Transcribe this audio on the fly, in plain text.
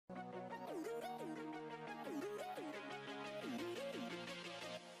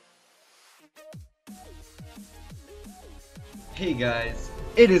Hey guys,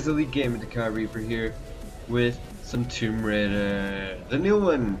 it is EliteGaming Reaper here with some Tomb Raider. The new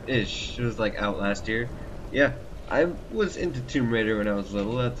one-ish. It was like out last year. Yeah, I was into Tomb Raider when I was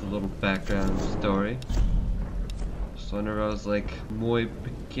little. That's a little background story. So whenever I was like muy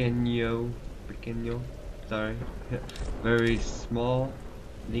pequeño, sorry, very small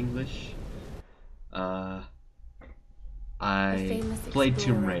in English. I played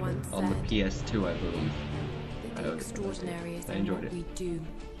Tomb Raider on the PS2, I believe. The extraordinary is in what we do,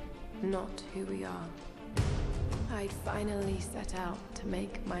 not who we are. I'd finally set out to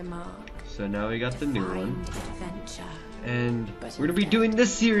make my mark. So now we got the new one. Adventure. And we're gonna be doing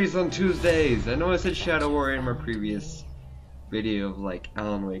this series on Tuesdays. I know I said Shadow Warrior in my previous video of like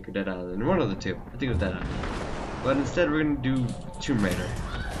Alan Wake or Dead Island, one of the two. I think it was Dead Island. But instead we're gonna do Tomb Raider.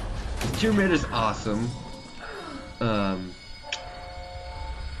 Tomb Raider's awesome.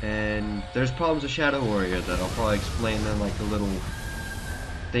 And there's problems with Shadow Warrior that I'll probably explain in like a little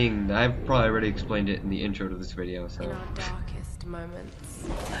thing. I've probably already explained it in the intro to this video, so. In our darkest moments.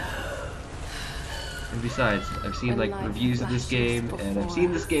 And besides, I've seen like reviews of this game, and I've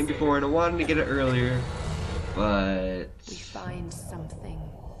seen this game before, and I wanted to get it earlier, but we find something.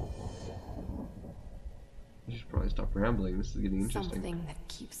 I should probably stop rambling. This is getting interesting. Something that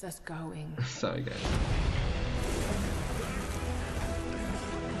keeps us going. Sorry, guys.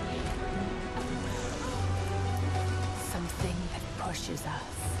 Something that pushes us.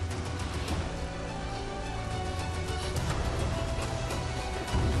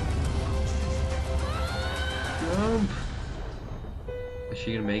 Jump! Is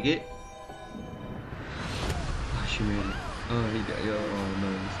she gonna make it? Oh, she made it. Oh, he got. Oh no,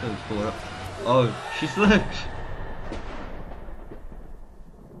 this thing's pull up. Oh, she slipped.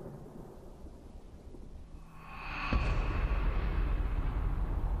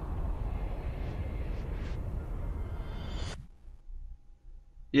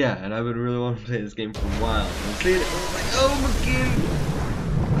 Yeah, and I've been really wanting to play this game for a while. I'm seeing it, I was like, oh my god!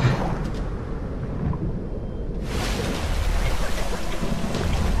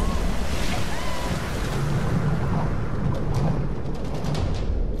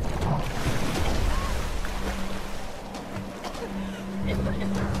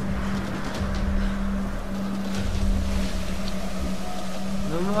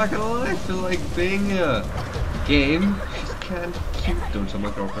 I'm not gonna lie, I feel like being a game. She's kind of cute. Don't tell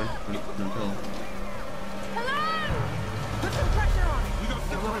my girlfriend. Don't tell her. Hello! Put some pressure on it!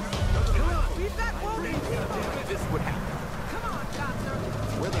 Come on! Leave that wounded people! This would happen. Come on, doctor!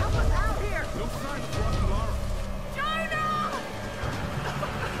 Help us out here! No signs of Rocky Laura. Jonah!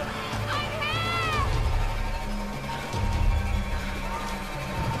 I'm here!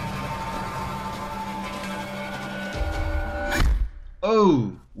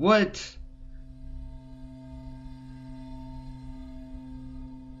 Oh, what?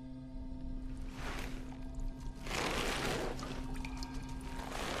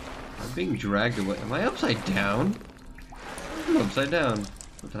 I'm being dragged away. Am I upside down? I'm upside down.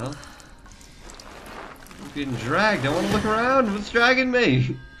 What the hell? I'm getting dragged. I want to look around. What's dragging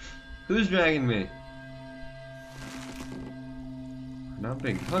me? Who's dragging me? Now I'm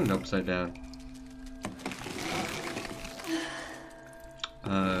being hung upside down.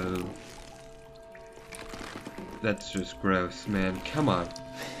 Oh. That's just gross, man. Come on.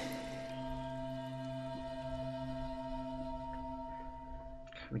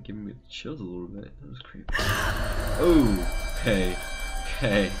 Kinda giving me the chills a little bit. That was creepy. Oh, hey.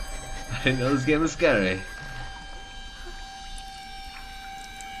 Hey. I didn't know this game was scary.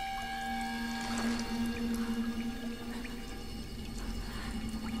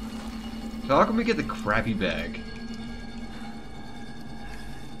 So how can we get the crappy bag?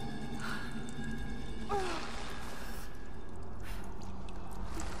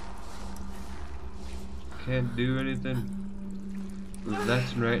 Can't do anything. Move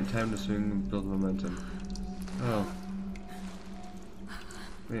left and right in time to swing and build momentum. Oh.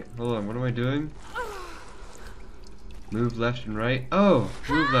 Wait, hold on, what am I doing? Move left and right? Oh!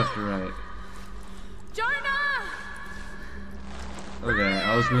 Move left and right. Jonah! Okay,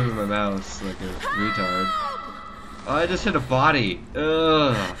 I was moving my mouse like a retard. Oh, I just hit a body!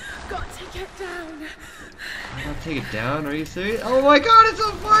 Ugh! Got to get down! I gotta take it down? Are you serious? Oh my god, it's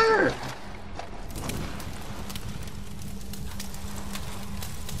on fire!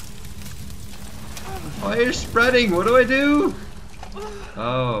 Fire's spreading. What do I do?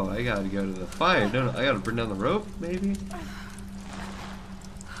 Oh, I gotta go to the fire. No, I gotta burn down the rope, maybe.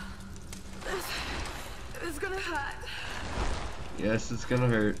 It's gonna hurt. Yes, it's gonna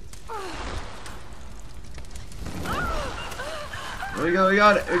hurt. There we go. We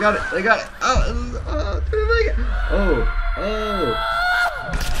got it. We got it. I got it. Oh, did I make it? Oh, Oh!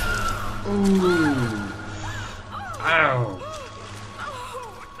 Ooh! Ow!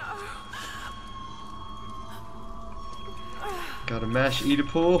 Got a mash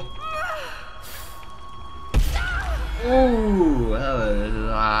Oedipal. Ooh!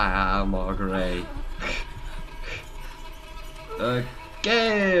 I'm all great.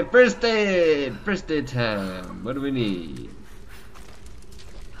 Okay, first aid! First aid time. What do we need?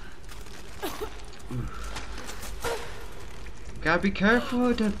 Gotta be careful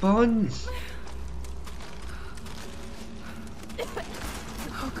with the buns.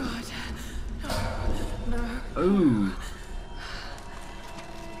 Oh God. No. Ooh.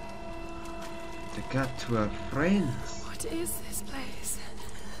 They got to our friends. What is this place?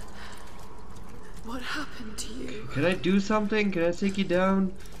 What happened to you? Can I do something? Can I take you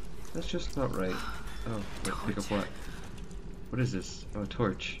down? That's just not right. Oh, wait, pick up what? What is this? Oh, a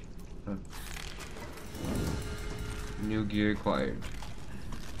torch. Oh. New gear acquired.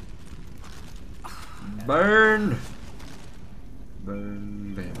 Burn!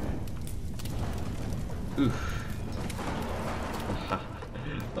 Burn, baby. Oof.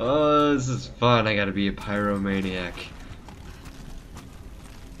 Oh, this is fun. I gotta be a pyromaniac.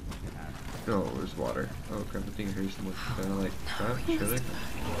 Oh, there's water. Oh crap, I think I heard someone kinda like crap. Should I?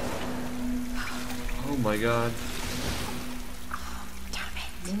 Oh my god.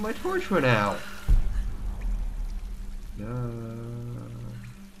 Oh, my torch went out.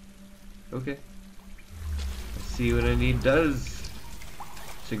 Okay. Let's see what I need does.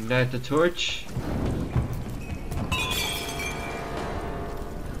 To ignite the torch.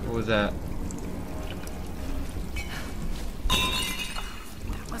 What was that?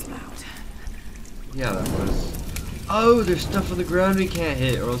 That was loud. Yeah, that was. Oh, there's stuff on the ground we can't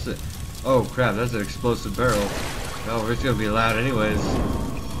hit, or else it. Oh crap, that's an explosive barrel. Oh, it's gonna be loud anyways.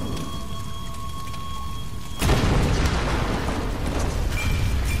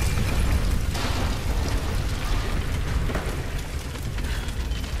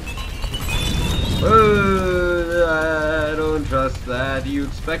 I don't trust that. Do you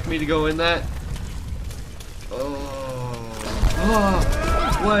expect me to go in that? Oh,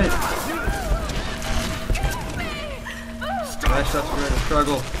 what? Flash shots, we're in a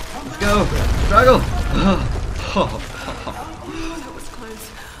struggle. Let's go, struggle. That was close.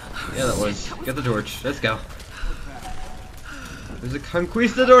 Yeah, that was. Get the torch. Let's go. There's a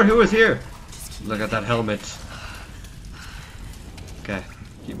Conquistador who was here. Look at that helmet. Okay.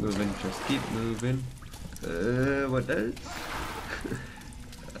 Keep moving, just keep moving. What does?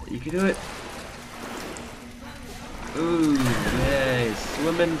 You can do it. Ooh, yay,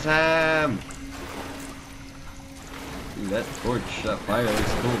 swimming time. Ooh, that torch, that fire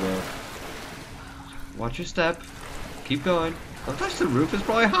looks cool though. Watch your step. Keep going. Don't touch the roof, it's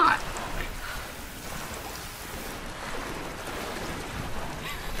probably hot.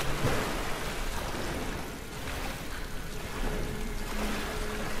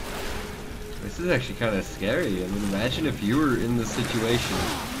 This is actually kind of scary. I mean, imagine if you were in this situation.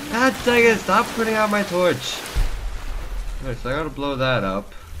 God dang it, stop putting out my torch. Alright, so I gotta blow that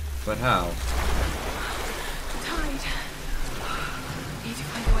up. But how? Tide. Need to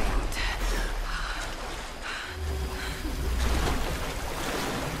find a way out.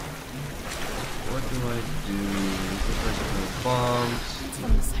 What do I do? Looks like there's bombs. It's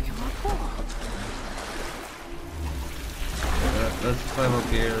from the second World War. Let's climb up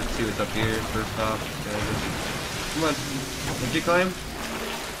here. Let's see what's up here first off. Come on. Did you climb?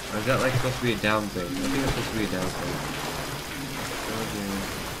 Or is that like supposed to be a down thing? I think it's supposed to be a down thing.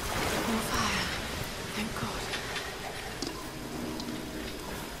 On fire. Thank God.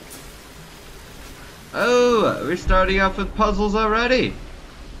 Oh, we're starting off with puzzles already.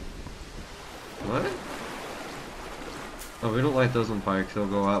 What? Oh, we don't light those on fire because they'll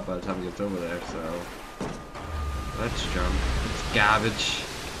go out by the time it gets over there, so... That's junk. It's garbage.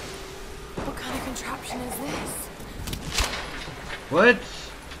 What kind of contraption is this? What?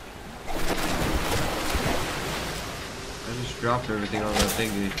 I just dropped everything on that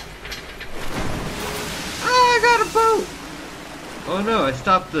thingy. Ah, I got a boat! Oh no, I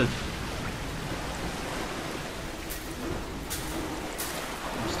stopped the...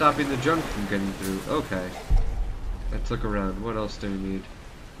 I'm stopping the junk from getting through. Okay. Let's look around. What else do we need?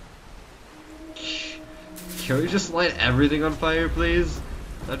 Can we just light everything on fire, please?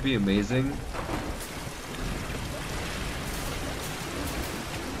 That'd be amazing.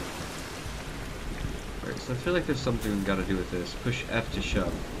 Alright, so I feel like there's something we gotta do with this. Push F to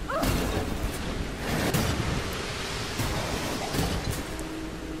shove.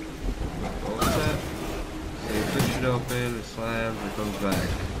 What was that? So you push it open, it slams, it comes back.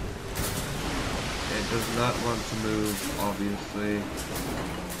 It does not want to move, obviously.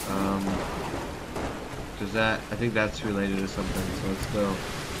 Does that? I think that's related to something, so let's go.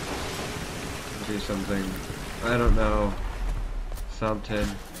 Do something. I don't know. Something.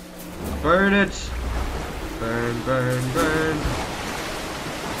 Burn it! Burn, burn, burn!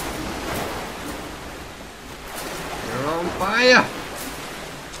 You're on fire!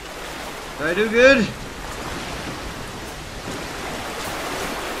 Did I do good?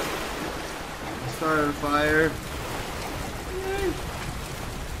 Started on fire.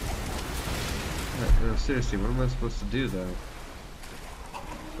 No, seriously, what am I supposed to do though?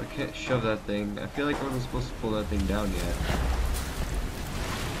 I can't shove that thing. I feel like I wasn't supposed to pull that thing down yet.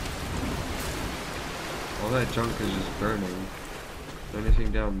 All that junk is just burning. Is there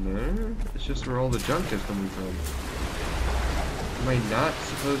anything down there? It's just where all the junk is coming from. Am I not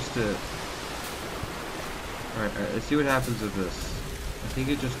supposed to... Alright, let's see what happens with this. I think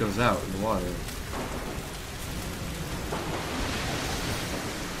it just goes out in the water.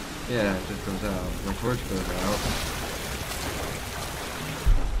 Yeah, it just goes out. My torch goes out.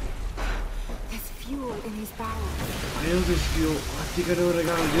 There's fuel in his barrel. I know there's fuel. I think I know what I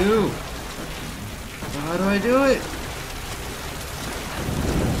gotta do. But how do I do it?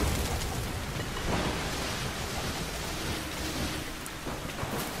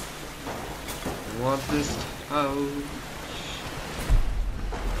 I want this pouch.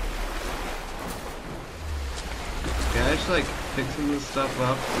 Can I just like pick some of this stuff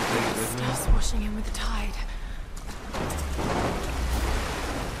up and take it with me? Stuff's washing in with the tide.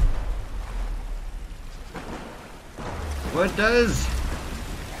 What does?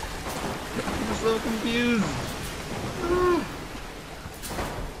 I'm so confused. Ah.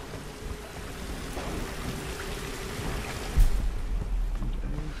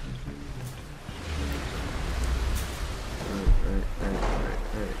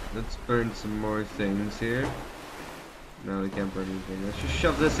 Alright. Let's burn some more things here. No, we can't burn anything. Let's just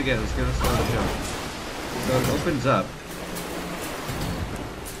shove this again. Let's give this another jump. So it opens up.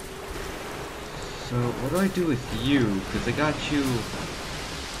 So what do I do with you? Because I got you.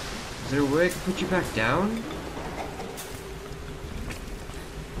 Is there a way I can put you back down?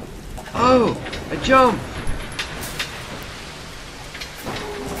 Oh! I jump!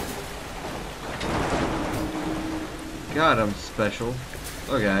 God, I'm special.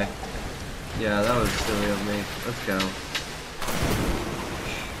 Okay. Yeah, that was silly of me. Let's go.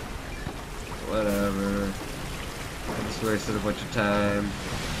 Whatever. I just wasted a bunch of time.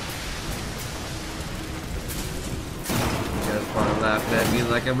 You guys probably laughing at me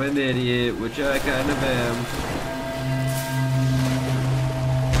like I'm an idiot, which I kind of am.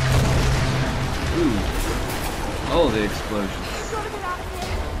 Ooh. All the explosions.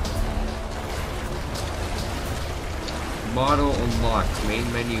 Model unlocked.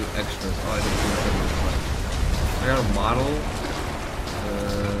 Main menu extras. Oh, I didn't see what that looks like. I got a model.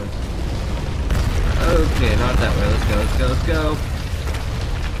 Okay, not that way. Let's go.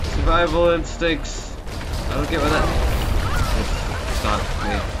 Survival instincts. I don't get why that. Stop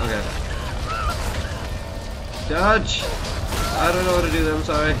me. Okay. Dodge. I don't know what to do. I'm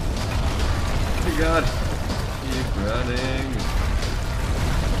sorry. Oh God. Keep running.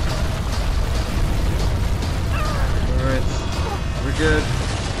 Alright, we're good.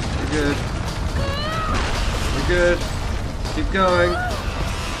 Keep going.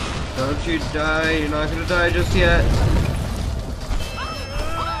 Don't you die, you're not gonna die just yet.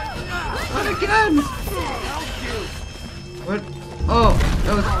 Not again! What? Oh,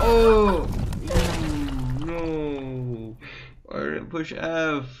 that was, oh! No. I didn't push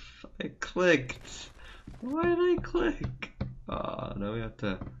F. I clicked. Why did I click? Ah, now we have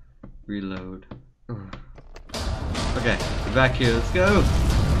to reload. Okay, we're back here. Let's go.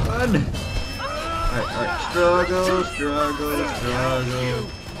 Run. Alright. Struggle.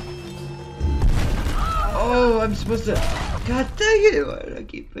 Oh, I'm supposed to. God dang it! Why do I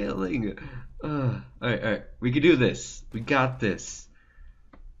keep failing? Alright. We can do this. We got this.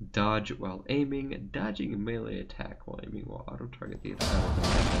 Dodge while aiming. Dodging a melee attack while aiming will auto target the attack.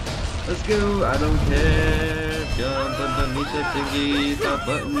 Let's go. I don't care. Jump underneath the thingy. Stop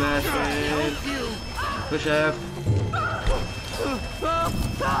button mashing. Push F.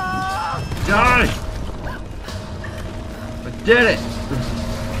 Die! I did it!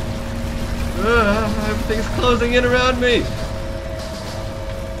 Everything's closing in around me!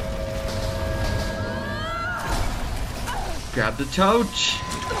 Grab the torch!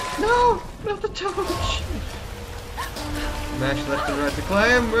 No! Not the torch! Mash left and right to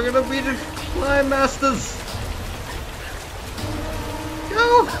climb! We're gonna be the climb masters!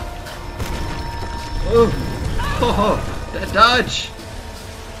 Go! Oh, that dodge!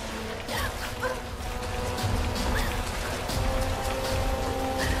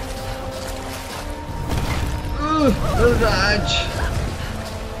 Oh, dodge.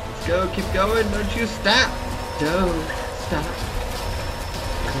 Let's go, keep going. Don't you stop. Don't stop.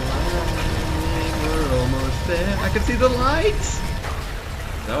 Climbing, we're almost there. I can see the lights.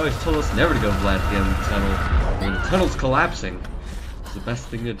 They always told us never to go flat at the end of the tunnel. When the tunnel's collapsing, it's the best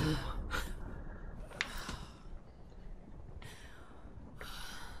thing to do.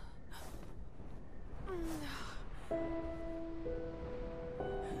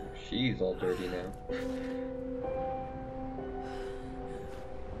 She's all dirty now.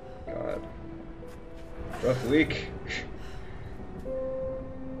 God. Rough week.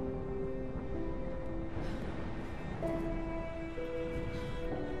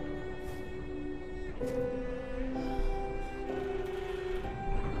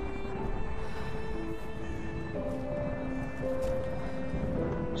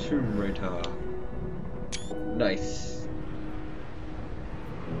 Tomb Raider. Nice.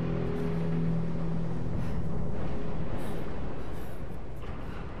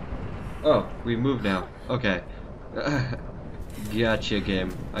 Oh, we moved now. Okay. Gotcha,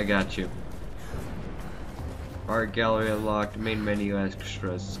 game. I got you. Art gallery unlocked. Main menu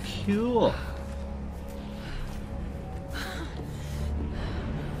extras. Cool.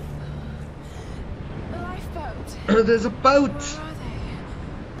 A lifeboat. There's a boat. Where are they?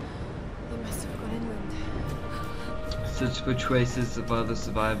 They must have gone inland. Search for traces of other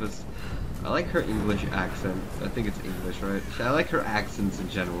survivors. I like her English accent. I think it's English, right? I like her accents in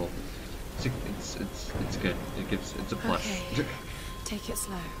general. It's good. It's a plus. Okay. Take it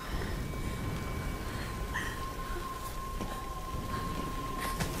slow.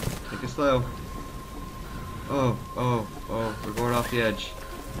 Take it slow. Oh, we're going off the edge.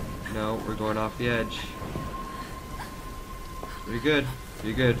 No, we're going off the edge. You're good.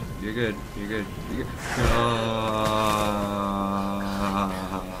 You're good. You're good. You're good. You're good.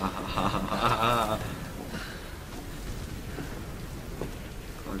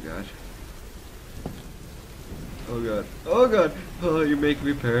 Oh god. Oh god. Oh god. Oh, you make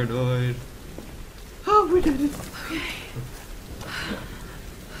me paranoid. Oh, we did it. Okay.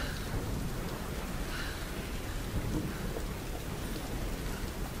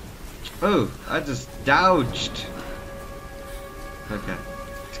 Oh, I just douged. Okay.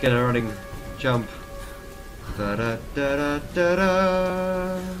 Let's get a running jump. Da da da da da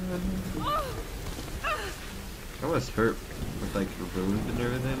da. I was hurt with like a wound and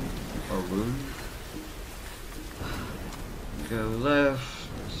everything. A wound. Go left.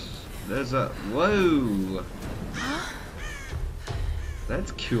 There's a whoa.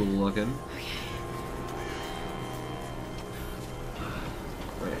 That's cool looking.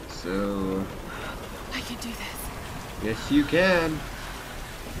 Wait, so I can do this. yes you can.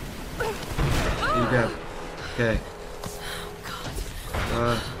 You grab. Okay.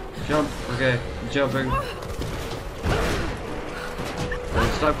 God. Jump. Okay, I'm jumping.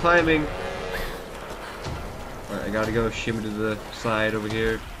 Don't stop climbing. Alright, I gotta go shimmy to the side over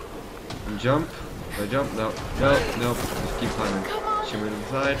here. And jump. Do I jump? No. No, no. Just keep climbing. Come on. Shimmy to the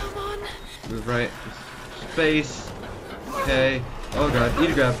side. Come on. Move right. Space. Okay. Oh god,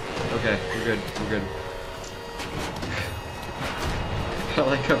 eat a grab. Okay, we're good. We're good. I feel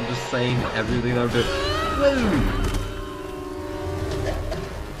like I'm just saying everything I'm doing. Whoa!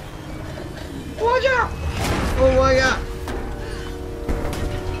 Watch out! Oh my god!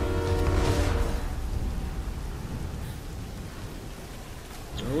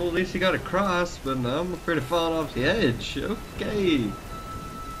 Well, at least he got across, but now I'm afraid of falling off the edge. Okay.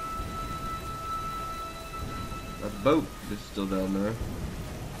 A boat is still down there.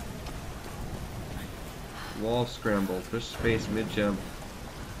 Wall scramble. Push space mid jump.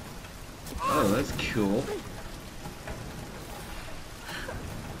 Oh, that's cool.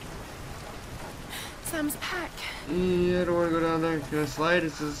 Sam's pack. Yeah, I don't want to go down there. Can I slide?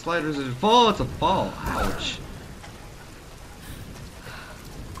 It's a slide or is it a fall? It's a fall. Ouch.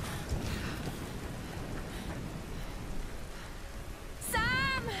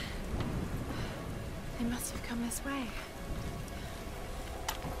 Sam! They must have come this way.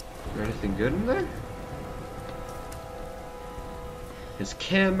 Is there anything good in there? His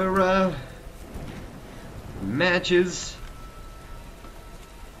camera. Matches.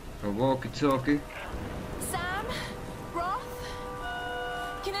 A walkie-talkie. Sam? Roth?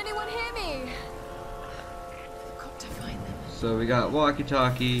 Can anyone hear me? I've got to find them. So we got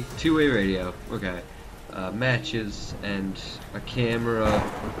walkie-talkie, two-way radio, okay, matches, and a camera.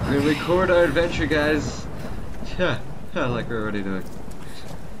 We're gonna record our adventure, guys. Yeah, like we're already doing.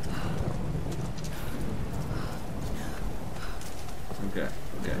 Okay,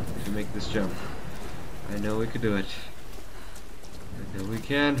 we can make this jump. I know we could do it. I know we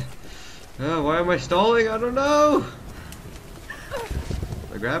can. Why am I stalling? I don't know.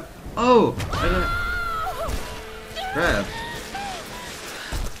 I grab. Oh, grab.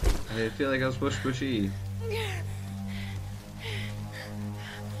 I feel like I was pushy.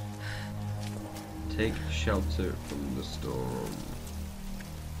 Take shelter from the storm.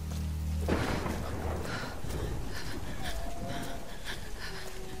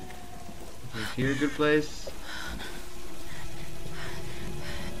 Is here a good place?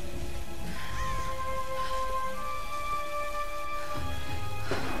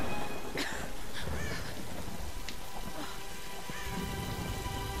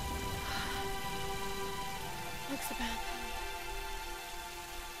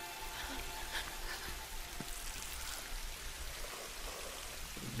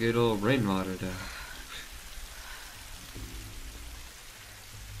 Good old rainwater down.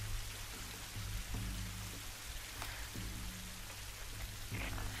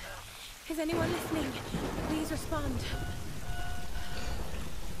 Is anyone listening? Please respond.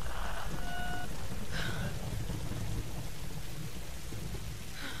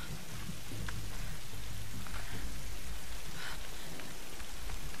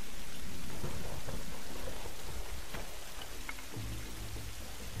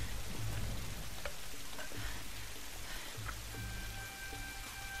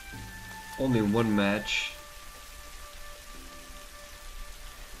 Only one match.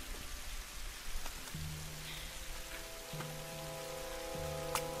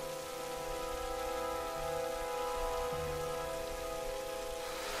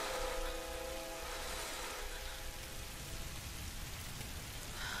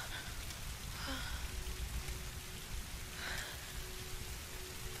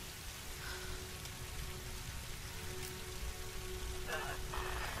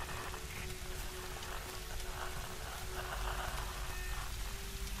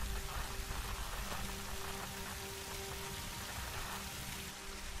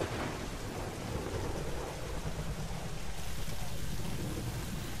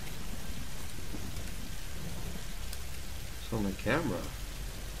 On the camera.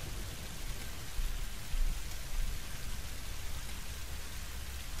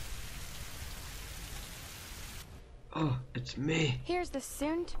 Oh, it's me. Here's the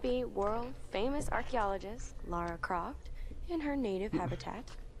soon-to-be world-famous archaeologist, Lara Croft, in her native habitat.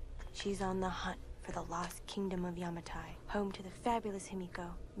 She's on the hunt for the lost kingdom of Yamatai, home to the fabulous Himiko,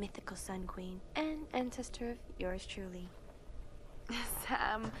 mythical Sun Queen, and ancestor of yours truly.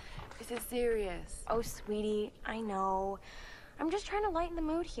 Sam, this is serious. Oh, sweetie, I know. I'm just trying to lighten the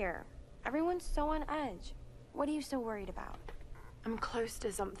mood here. Everyone's so on edge. What are you so worried about? I'm close to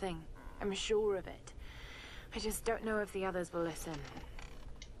something. I'm sure of it. I just don't know if the others will listen.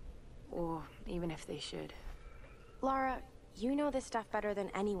 Or even if they should. Lara, you know this stuff better than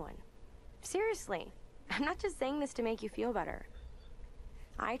anyone. Seriously, I'm not just saying this to make you feel better.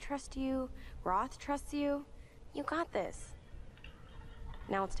 I trust you, Roth trusts you. You got this.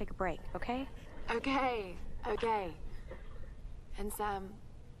 Now let's take a break, okay? Okay. And Sam,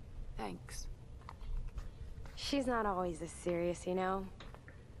 thanks. She's not always this serious, you know?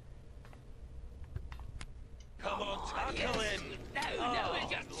 Come on, tackle in! No,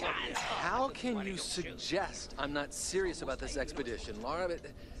 it's your chance! How can you suggest I'm not serious about this expedition, Lara?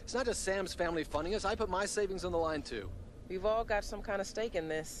 It's not just Sam's family funding us. I put my savings on the line, too. We've all got some kind of stake in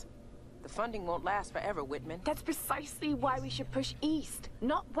this. The funding won't last forever, Whitman. That's precisely why we should push east,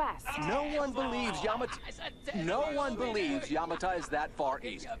 not west. No one believes Yamatai is that far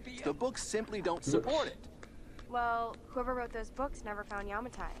east. The books simply don't support it. Well, whoever wrote those books never found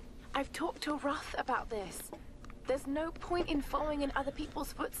Yamatai. I've talked to Roth about this. There's no point in following in other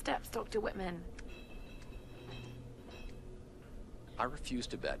people's footsteps, Dr. Whitman. I refuse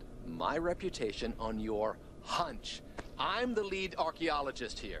to bet my reputation on your hunch. I'm the lead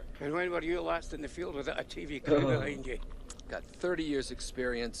archaeologist here. And when were you last in the field without a TV crew behind you? Got 30 years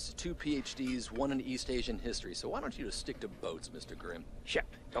experience, 2 PhDs, 1 in East Asian history. So why don't you just stick to boats, Mr. Grimm? Ship,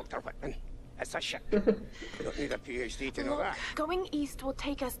 Dr. Whitman. It's a ship. You don't need a PhD to know that. Going east will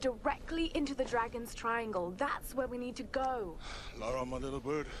take us directly into the Dragon's Triangle. That's where we need to go. Lara, my little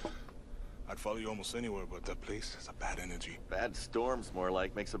bird. I'd follow you almost anywhere, but that place has a bad energy. Bad storms, more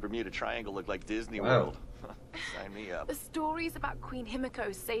like. Makes the Bermuda Triangle look like Disney World. Sign me up. The stories about Queen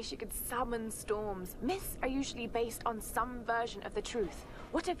Himiko say she could summon storms. Myths are usually based on some version of the truth.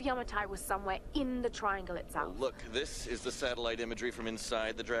 What if Yamatai was somewhere in the triangle itself? Look, this is the satellite imagery from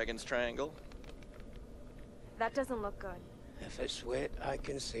inside the Dragon's Triangle. That doesn't look good. If it's wet, I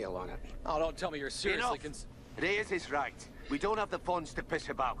can sail on it. Oh, don't tell me you're seriously Reyes is right. We don't have the funds to piss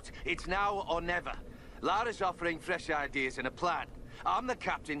about. It's now or never. Lara's offering fresh ideas and a plan. I'm the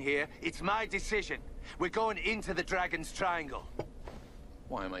captain here. It's my decision. We're going into the Dragon's Triangle.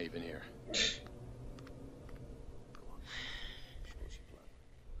 Why am I even here?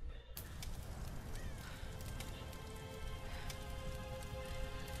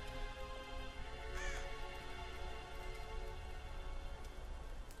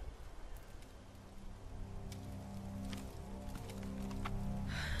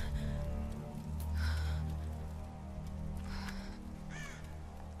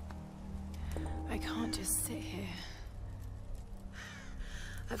 I can't just sit here.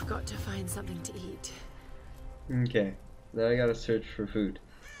 I've got to find something to eat. Okay, now I gotta search for food.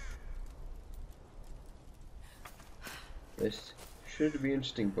 This should be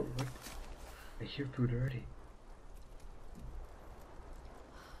interesting, but what? I hear food already.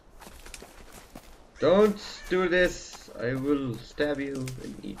 Don't do this! I will stab you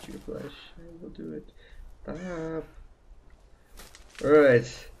and eat your flesh. I will do it. Stop.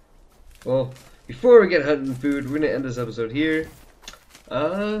 Alright. Well, before we get hunting food, we're gonna end this episode here.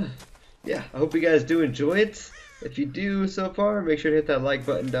 Yeah, I hope you guys do enjoy it. If you do so far, make sure to hit that like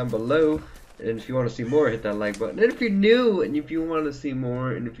button down below. And if you want to see more, hit that like button. And if you're new, and if you want to see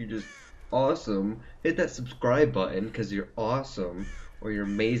more, and if you're just awesome, hit that subscribe button, because you're awesome, or you're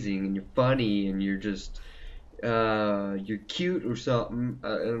amazing, and you're funny, and you're just, you're cute or something. I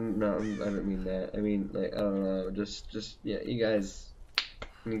don't mean that. I mean, like, I don't know, just, yeah, you guys,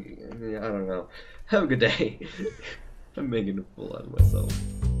 I don't know. Have a good day. I'm making a fool out of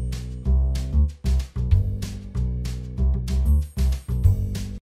myself.